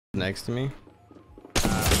next to me.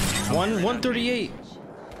 138.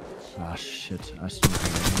 Ah, shit.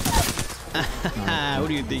 What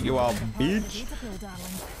do you think you are, bitch?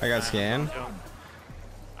 I got scanned.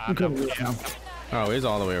 Oh, he's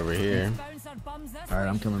all the way over here. Alright,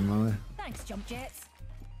 I'm coming my way. Thanks, jump jets.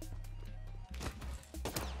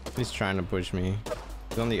 He's trying to push me.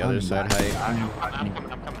 He's on the other side height. I'm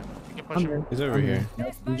coming. You can push him. He's over here.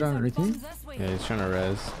 He's trying to retake. Yeah, he's trying to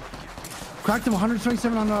res. Cracked him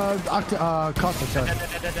 127 on the Costa side.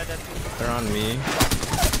 They're on me.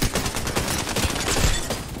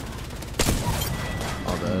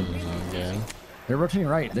 All dead. Again. They're rotating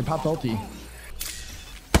right. They popped ulti.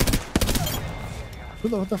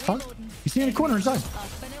 What the fuck? You see in the corner inside.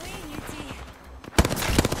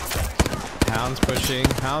 Hound's pushing.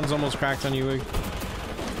 Hound's almost cracked on Nicewigg.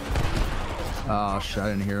 Oh shit, I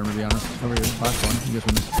didn't hear him to be honest. Over here, last one. You guys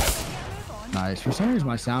win. Nice. For some reason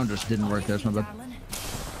my sound just didn't work there. It's my bad.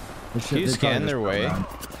 You scanned their way.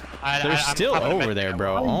 They're still over there,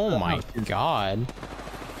 bro. Oh my god.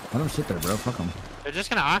 Let them sit there, bro. Fuck them. They're just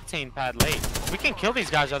gonna octane pad late. We can kill these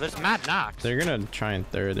guys though. There's mad knocks. They're gonna try and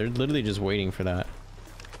third. They're literally just waiting for that.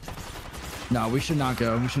 No, we should not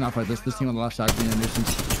go. We should not fight this. This team on the left side is being a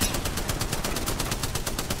nuisance.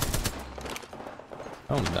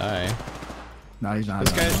 Don't die. No, he's not.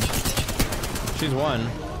 This guy. She's one.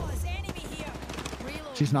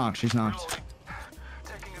 She's knocked. She's knocked.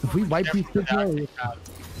 If we wipe these kids out.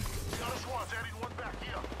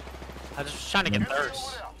 I'm just trying to get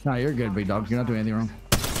thirst. No, you're good, big dog. You're not doing anything wrong.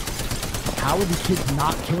 How are these kids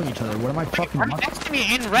not killing each other? What am I fucking? Right next to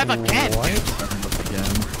me in rev again. What?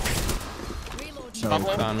 So,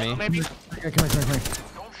 on me. Maybe. Come here.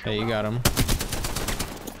 Hey, you got him.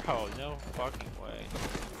 Oh no fucking way.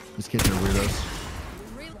 These kids are weirdos.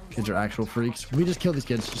 Kids are actual freaks. We just kill these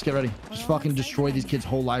kids. Just get ready. Just fucking destroy these kids'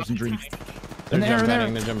 whole lives and dreams. They're jump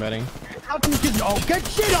betting. They're jump betting. How can these kids? Oh, get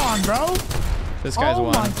shit on, bro. This guy's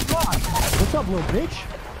one. Oh my god. What's up, little bitch?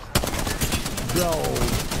 Bro,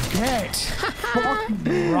 get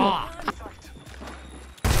fucking rock.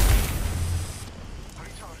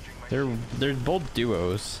 They're both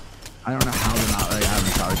duos. I don't know how they're not like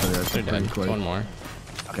having shot each other. They're dead. Quick. One more.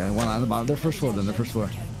 Okay, one on the bottom. They're first floor then. They're first floor.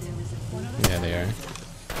 Yeah, they are.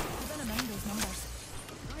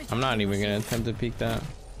 I'm not even gonna attempt to peek that.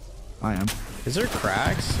 I am. Is there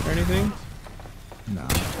cracks or anything? No.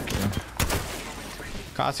 Okay.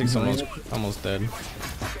 Caustic's almost dead.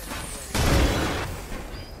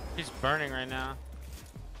 He's burning right now.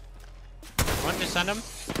 Want to send him?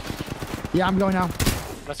 Yeah, I'm going now.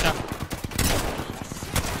 Let's go.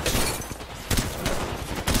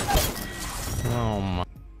 Oh my.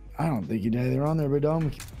 I don't think you did. They're on there, but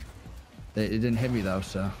dumb. It didn't hit me though,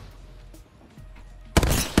 so.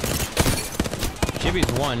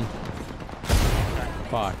 Chibi's one.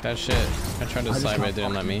 Fuck that shit. I tried to slide, but it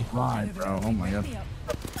didn't let me. Right, bro. Oh my god.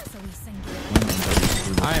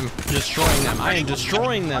 I am destroying them. I am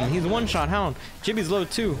destroying them. He's one shot hound. Chibi's low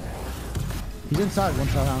too. He's inside. One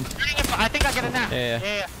shot hound. I think I get it now.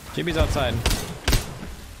 Yeah. Chibi's outside.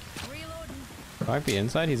 Might be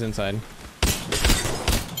inside. He's inside.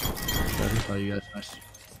 Oh, you guys nice.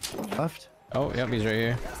 Left. Oh, yep, he's right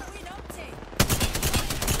here.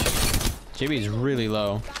 Chibi's really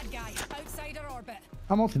low.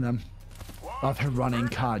 I'm ulting them. Oh, they're running.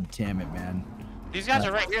 God damn it, man. These guys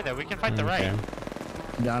are right here though. We can fight the right.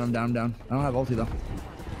 I'm down. I'm down. I don't have ulti though.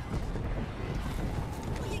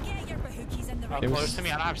 Oh, close to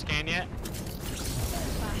me. I don't have scan yet.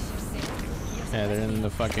 Yeah, they're in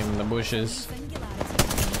the bushes.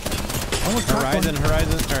 Almost Horizon,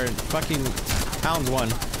 or fucking Hound's one.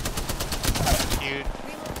 Dude.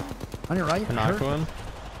 On your right. Knocked one.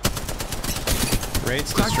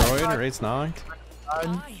 Rate's destroyed. Rate's knocked.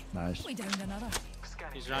 Nice.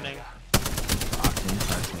 He's running. Octane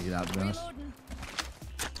trying to get out, to be honest.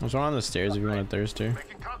 There's one on the stairs if you want a thirster.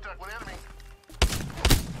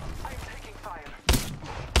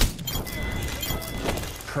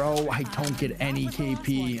 Pro, I don't get any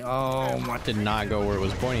KP. Oh my. Did not go where it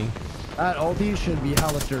was pointing. That ulti should be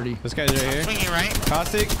hella dirty. This guy's right here. Swinging right.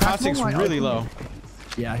 Caustic's really low.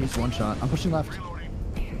 Yeah, he's one shot. I'm pushing left.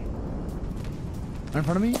 In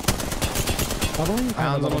front of me. Bubbling.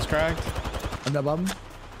 Hound's almost cracked. I'm that bottom.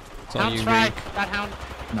 It's all you, That Greek. hound.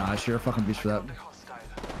 Nah, sure, fucking beast for that.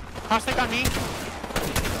 Caustic on me.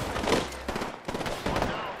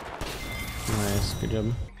 Nice, good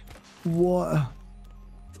job. What?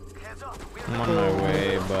 I'm on my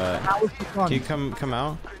way, but can you come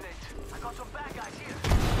out?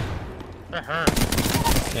 They're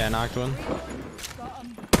hurt. Yeah, knocked one.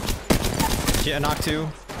 Yeah, knocked two.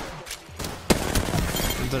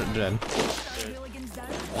 They're dead.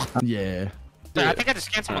 Yeah. Dude, I think I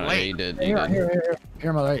just canceled him late. He did. Here,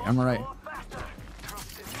 I'm all right. I'm all right.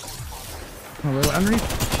 Oh, wait, underneath.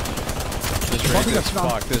 This wraith is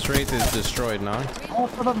fucked. This wraith is destroyed now.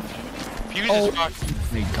 Fuse is fucked.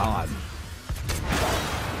 Thank God.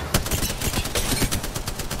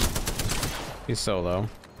 He's so low.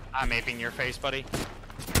 I'm aping your face, buddy.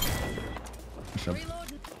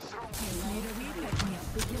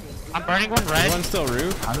 I'm burning one red. One's still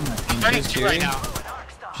roof. I'm burning two right now.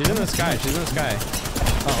 She's in the sky. She's in the sky.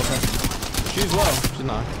 Oh, okay. She's low. She's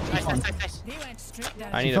not. Nice.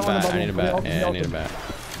 I need a bat. I need a bat. Yeah, I need a bat.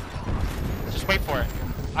 Just wait for it.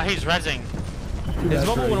 Oh, he's rezzing. His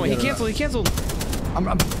bubble went away. He canceled. He canceled.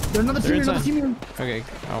 There's another team. Okay.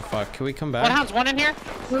 Oh fuck. Can we come back? Bloodhound's one in here.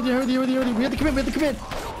 We have to commit.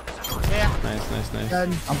 Yeah. Nice.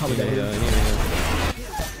 I'm probably dead.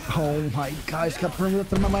 Oh my gosh, got perimeter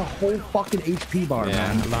through my whole fucking HP bar,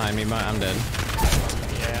 yeah, man. behind me. I'm dead.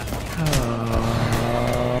 Yeah.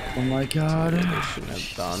 Oh my god. I shouldn't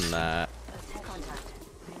have done that.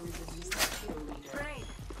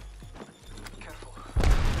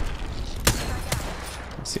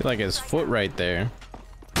 I see like his foot right there.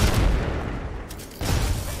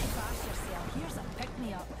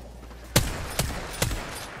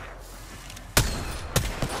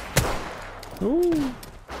 Ooh.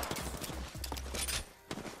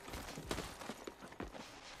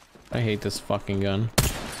 I hate this fucking gun.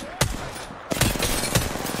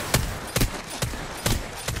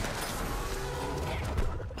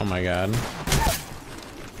 Oh my god.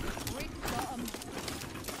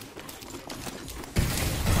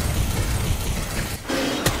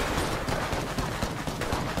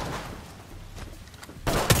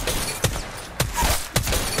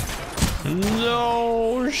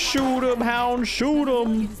 No! Shoot him, hound! Shoot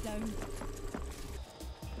him!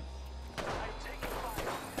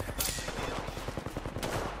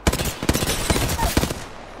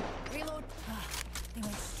 Reload. They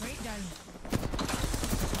went straight down.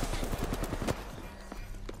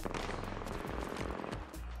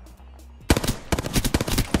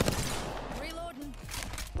 Reloading.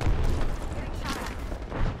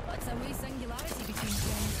 What's a wee singularity between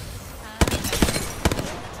friends?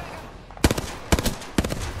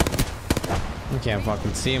 I can't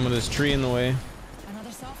fucking see him with his tree in the way.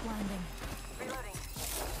 Another soft landing. Reloading.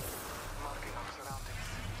 Marking our surroundings.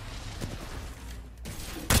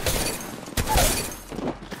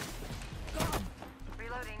 Got him.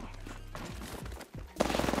 Reloading.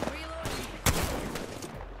 Reloading.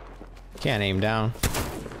 Can't aim down.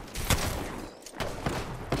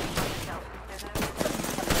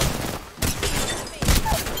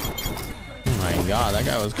 Oh my god, that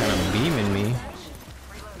guy was kind of beaming me.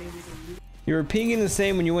 You were pinging the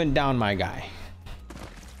same when you went down, my guy.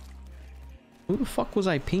 Who the fuck was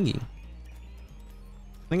I pinging?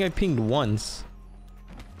 I think I pinged once.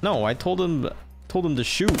 No, I told him to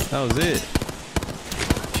shoot. That was it.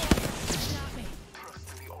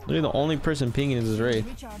 Literally the only person pinging is his wraith.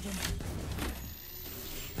 Recharging.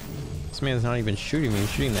 This man's not even shooting me, he's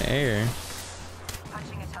shooting the air.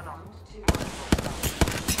 Punching a tunnel. You're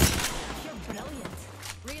brilliant.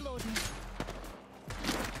 Reloading.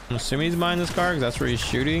 I'm assuming he's behind this car because that's where he's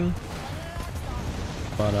shooting.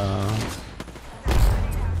 But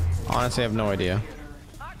honestly I have no idea.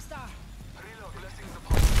 Arcstar.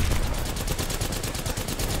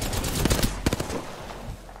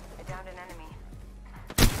 I downed an enemy.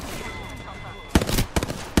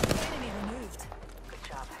 Enemy removed. Good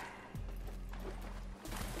job.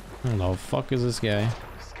 Who the fuck is this guy?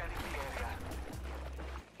 Scanning the area.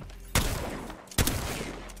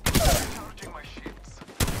 Charging my shields.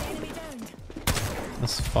 Enemy downed.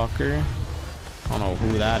 This fucker. I don't know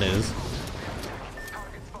who that is.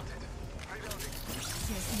 Target spotted. Reloading.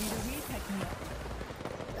 Just need a wee pick me up.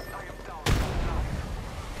 I am down.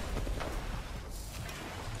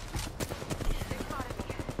 They spotted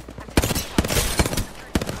me.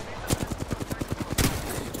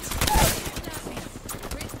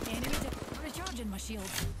 Enemy recharging my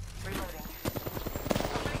shield. Reloading.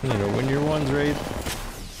 You need to win your ones, Wraith.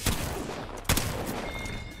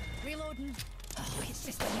 Reloading. Oh, it's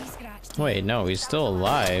just a wee scratch. Wait, no, he's still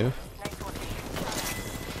alive. Nice one.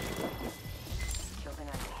 Killed an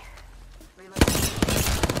enemy. Reloading.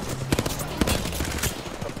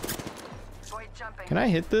 Void jumping. Can I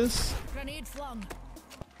hit this? Grenade flung.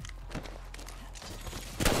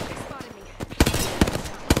 They spotted me.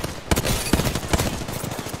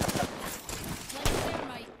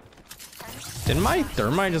 Thermite. Didn't my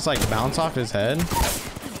thermite just like bounce off his head? Charge my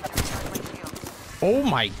shield. Oh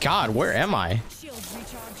my god, where am I? Shield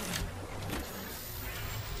recharging.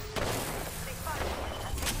 They spotted me.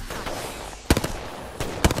 I'm taking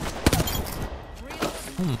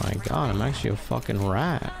Oh my god, I'm actually a fucking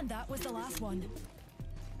rat. And that was the last one.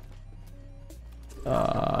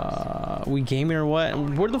 We gaming or what?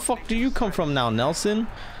 Where the fuck do you come from now, Nelson?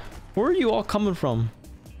 Where are you all coming from?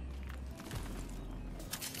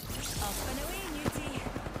 Up and away, Newty.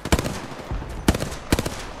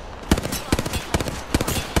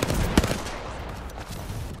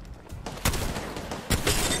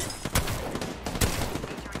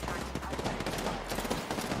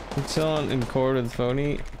 I'm still in cord with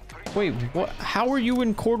Phony. Wait, what? How are you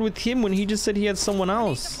in cord with him when he just said he had someone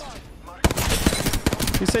else?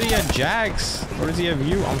 He said he had Jax. Or does he have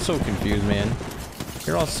you? I'm so confused, man.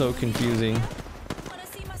 You're all so confusing. Wanna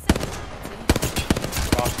see my second?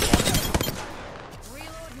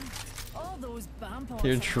 Reloading. All those bam pots.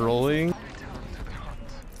 You're trolling.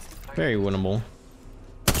 Very winnable.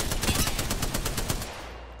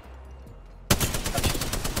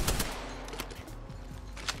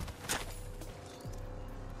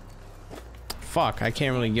 Fuck, I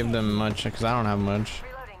can't really give them much because I don't have much.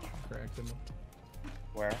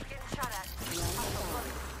 Where?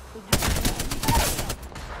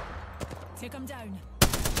 Take him down.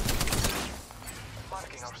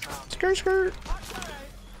 Skirt, skirt.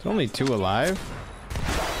 There's only 2 alive.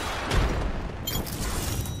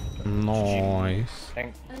 Nice.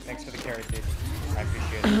 Thanks for the carry, dude. I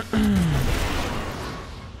appreciate it.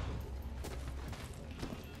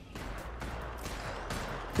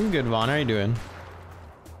 I'm good, Vaughn. How you doing?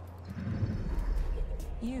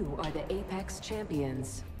 You are the Apex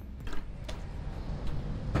champions.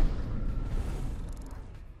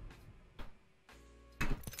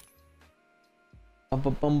 Bum,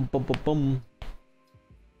 bum, bum, bum, bum, bum.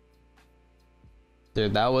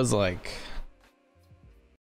 Dude, that was like